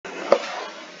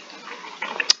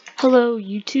Hello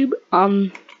YouTube.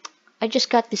 I just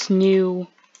got this new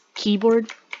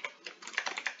keyboard.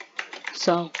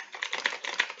 So,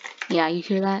 yeah, you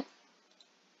hear that?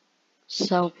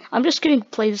 So, I'm just gonna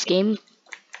play this game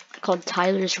called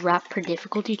Tyler's Rap Per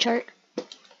Difficulty Chart.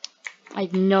 I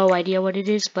have no idea what it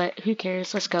is, but who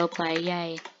cares? Let's go play.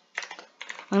 Yay.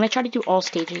 I'm gonna try to do all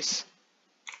stages.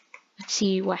 Let's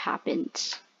see what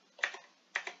happens.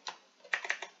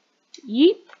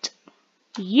 Yeet.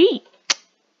 Yeet.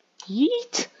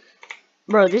 Yeet.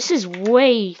 Bro, this is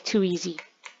way too easy.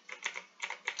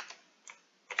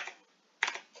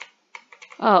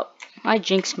 Oh, I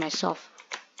jinxed myself.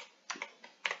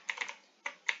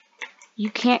 You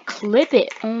can't clip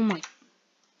it. Oh my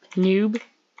noob.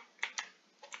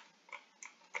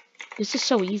 This is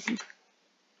so easy.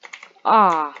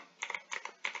 Ah.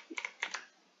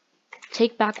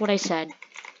 Take back what I said.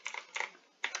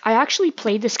 I actually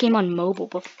played this game on mobile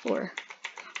before.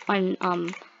 On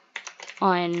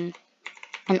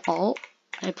an alt.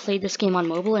 I played this game on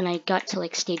mobile and I got to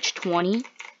like stage 20.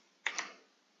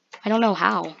 I don't know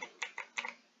how.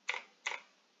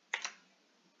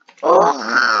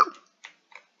 Ugh.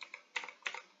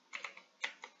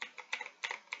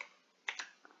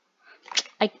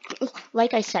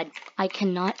 Like I said, I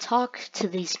cannot talk to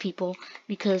these people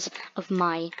because of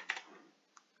my...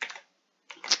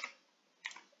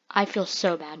 I feel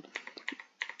so bad.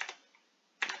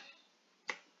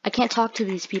 I can't talk to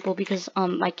these people because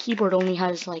my keyboard only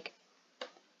has like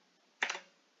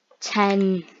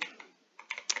 10...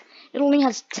 It only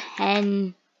has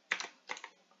 10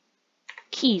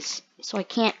 keys, so I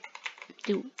can't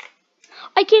do...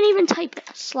 I can't even type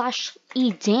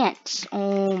 /e dance.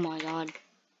 Oh my god.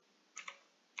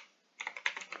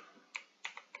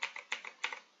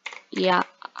 Yeah,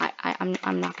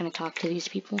 I'm not gonna talk to these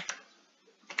people.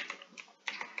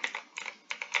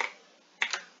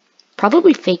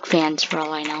 Probably fake fans for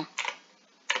all I know.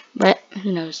 But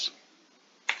who knows?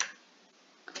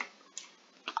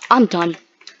 I'm done.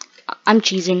 I'm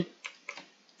cheesing.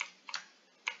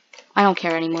 I don't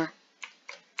care anymore.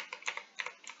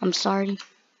 I'm sorry.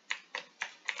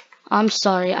 I'm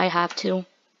sorry I have to.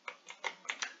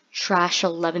 Trash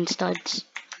 11 studs.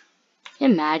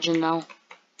 Imagine though.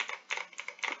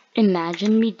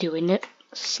 Imagine me doing it.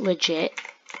 It's legit.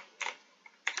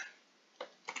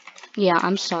 Yeah,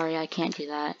 I'm sorry I can't do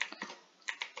that.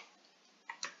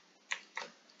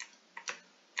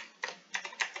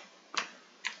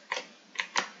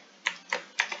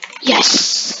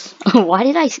 Yes! Why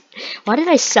did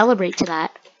I celebrate to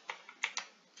that?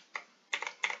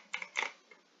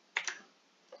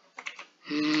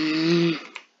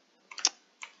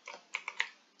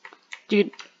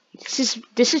 Dude,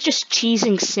 this is just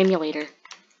cheesing simulator.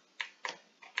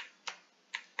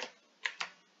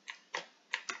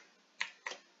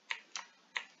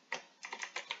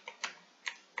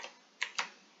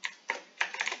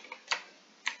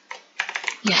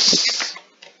 Yes.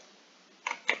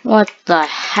 What the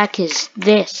heck is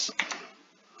this?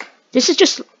 This is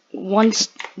just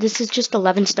this is just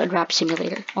 11 stud rap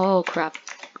simulator. Oh crap.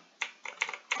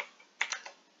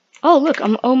 Oh look,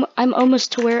 I'm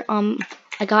almost to where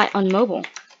I got on mobile.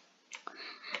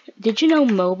 Did you know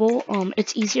mobile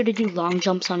it's easier to do long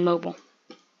jumps on mobile?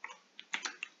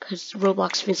 Cuz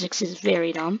Roblox physics is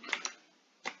very dumb.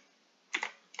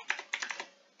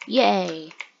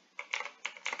 Yay.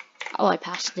 Oh, I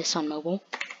passed this on mobile.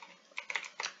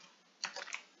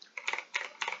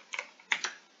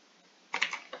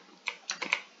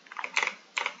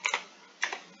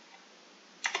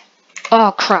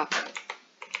 Oh crap.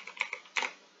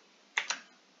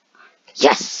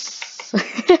 Yes!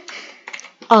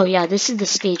 Oh yeah, this is the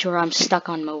stage where I'm stuck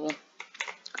on mobile.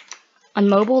 On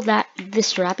mobile,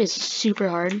 this rap is super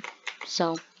hard,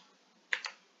 so...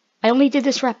 I only did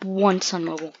this rap once on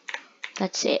mobile.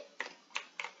 That's it.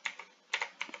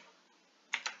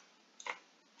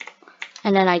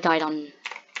 And then I died on...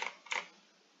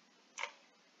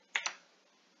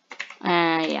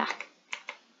 yeah.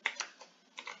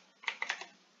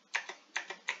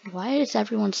 Why is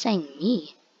everyone saying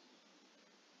me?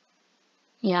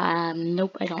 Yeah,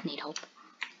 nope, I don't need help.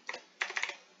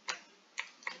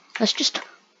 Let's just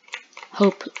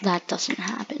hope that doesn't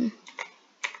happen.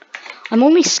 I'm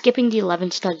only skipping the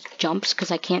 11 stud jumps because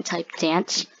I can't type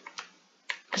dance.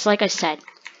 Because like I said,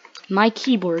 my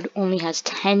keyboard only has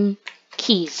 10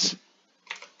 keys.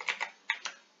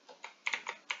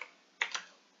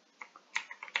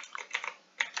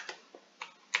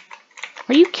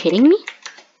 Are you kidding me?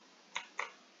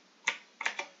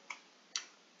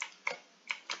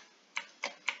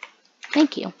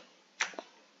 Thank you.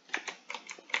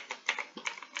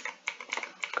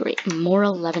 Great, more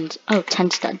 11s. Oh, 10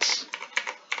 studs.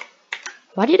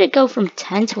 Why did it go from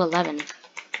 10 to 11?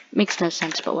 Makes no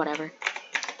sense, but whatever.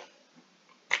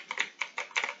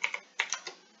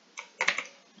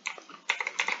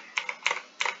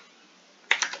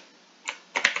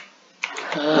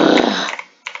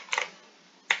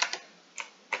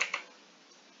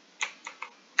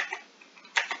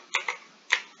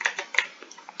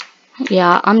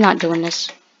 Yeah, I'm not doing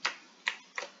this.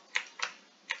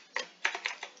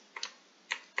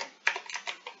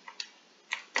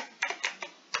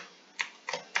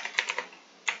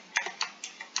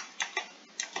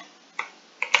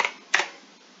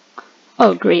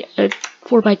 Oh, great. A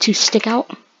 4x2 stick out.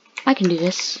 I can do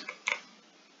this.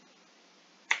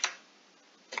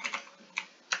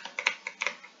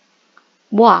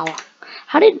 Wow.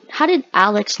 How did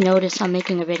Alex notice I'm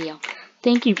making a video?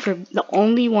 Thank you for the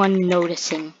only one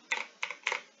noticing.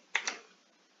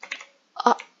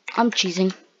 I'm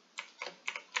cheesing.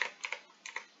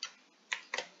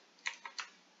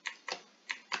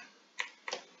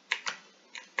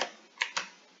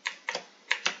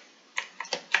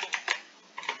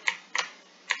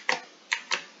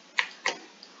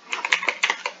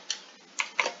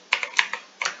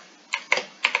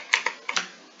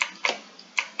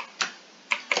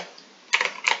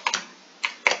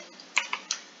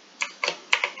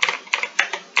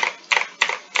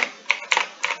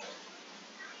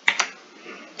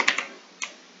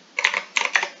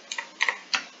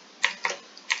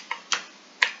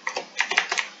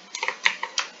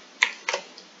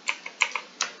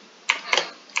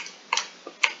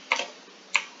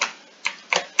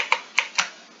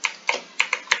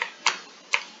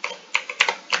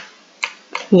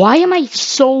 Why am I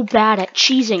so bad at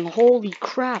cheesing? Holy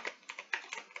crap.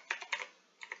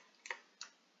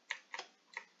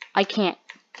 I can't.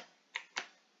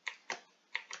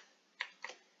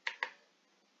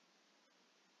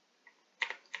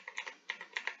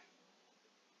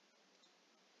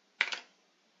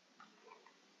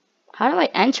 How do I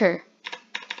enter?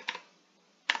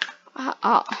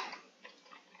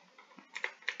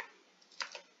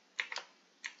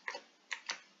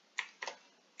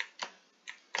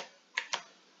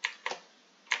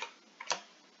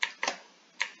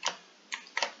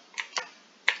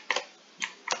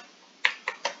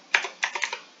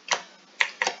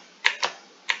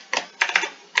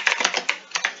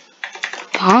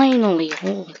 Finally,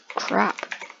 holy crap.